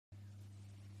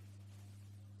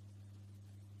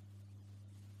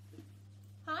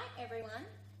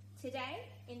Today,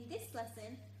 in this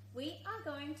lesson, we are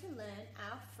going to learn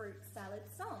our fruit salad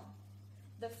song.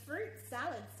 The fruit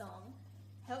salad song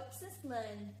helps us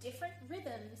learn different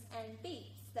rhythms and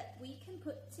beats that we can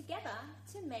put together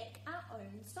to make our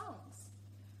own songs.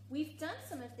 We've done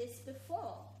some of this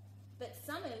before, but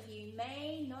some of you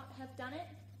may not have done it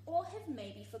or have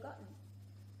maybe forgotten.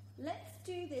 Let's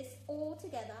do this all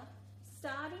together,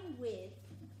 starting with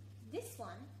this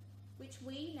one, which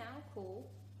we now call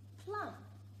plum.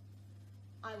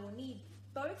 I will need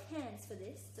both hands for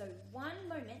this, so one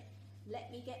moment,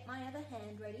 let me get my other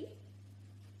hand ready.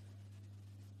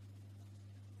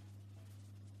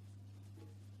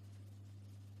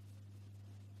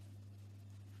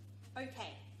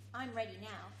 Okay, I'm ready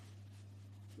now.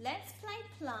 Let's play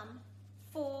plum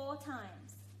 4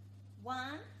 times.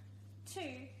 1, 2,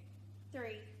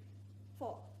 3,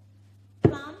 4.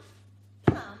 Plum,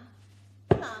 plum,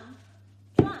 plum,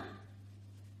 plum.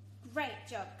 Great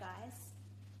job, guys.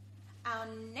 Our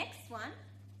next one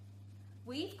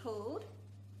we've called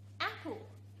apple.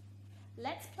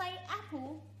 Let's play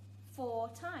apple 4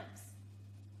 times.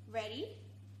 Ready?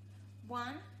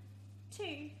 1,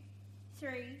 2,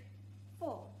 3,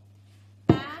 4.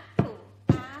 Apple,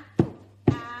 apple,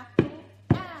 apple,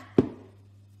 apple.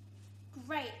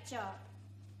 Great job.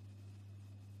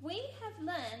 We have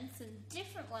learned some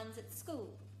different ones at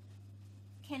school.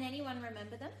 Can anyone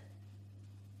remember them?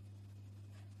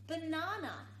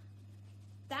 Banana.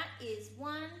 That is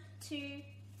 1, 2,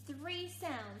 3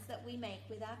 sounds that we make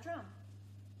with our drum.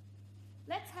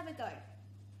 Let's have a go.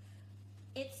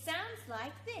 It sounds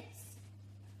like this.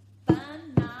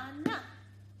 Banana.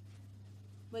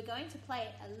 We're going to play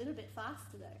it a little bit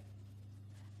faster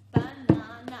though.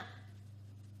 Banana.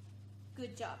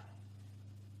 Good job.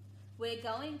 We're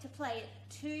going to play it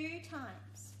 2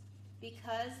 times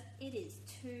because it is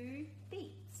 2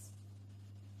 beats.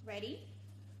 Ready?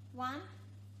 1,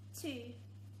 2,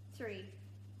 3,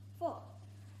 4.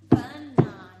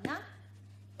 Banana,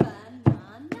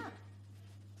 banana.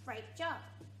 Great job.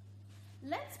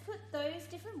 Let's put those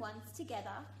different ones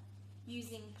together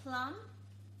using plum,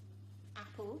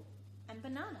 apple, and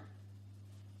banana.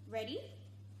 Ready?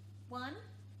 1,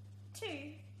 2,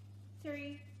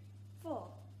 3, 4.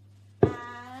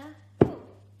 Apple.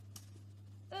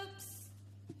 Oops.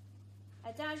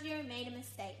 Adagio made a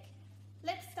mistake.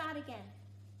 Let's start again.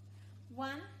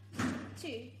 1,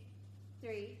 2,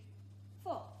 3,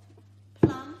 4.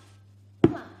 Plum,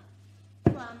 plum,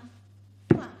 plum,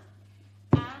 plum.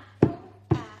 Apple,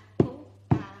 apple,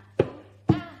 apple,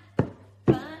 apple.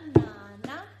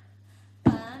 Banana,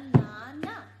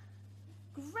 banana.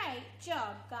 Great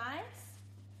job, guys.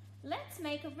 Let's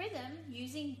make a rhythm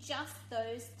using just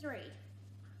those 3.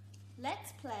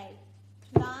 Let's play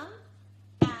plum,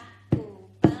 apple,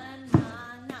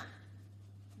 banana.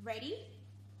 Ready?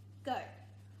 Go.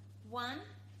 1,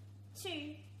 2,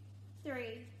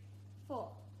 3, 4.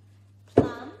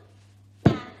 Plum,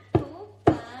 apple,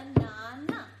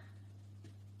 banana.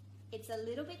 It's a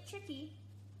little bit tricky.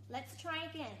 Let's try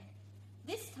again.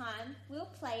 This time we'll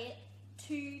play it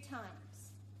 2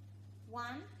 times.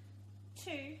 1,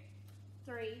 2,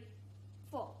 3,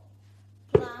 4.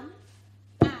 Plum,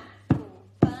 apple,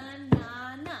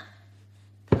 banana.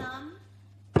 Plum,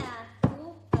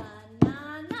 apple,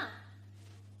 banana.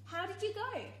 How did you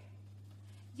go?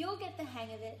 You'll get the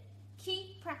hang of it.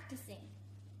 Keep practicing.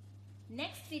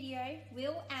 Next video,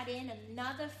 we'll add in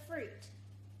another fruit.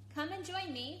 Come and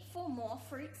join me for more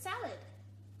fruit salad.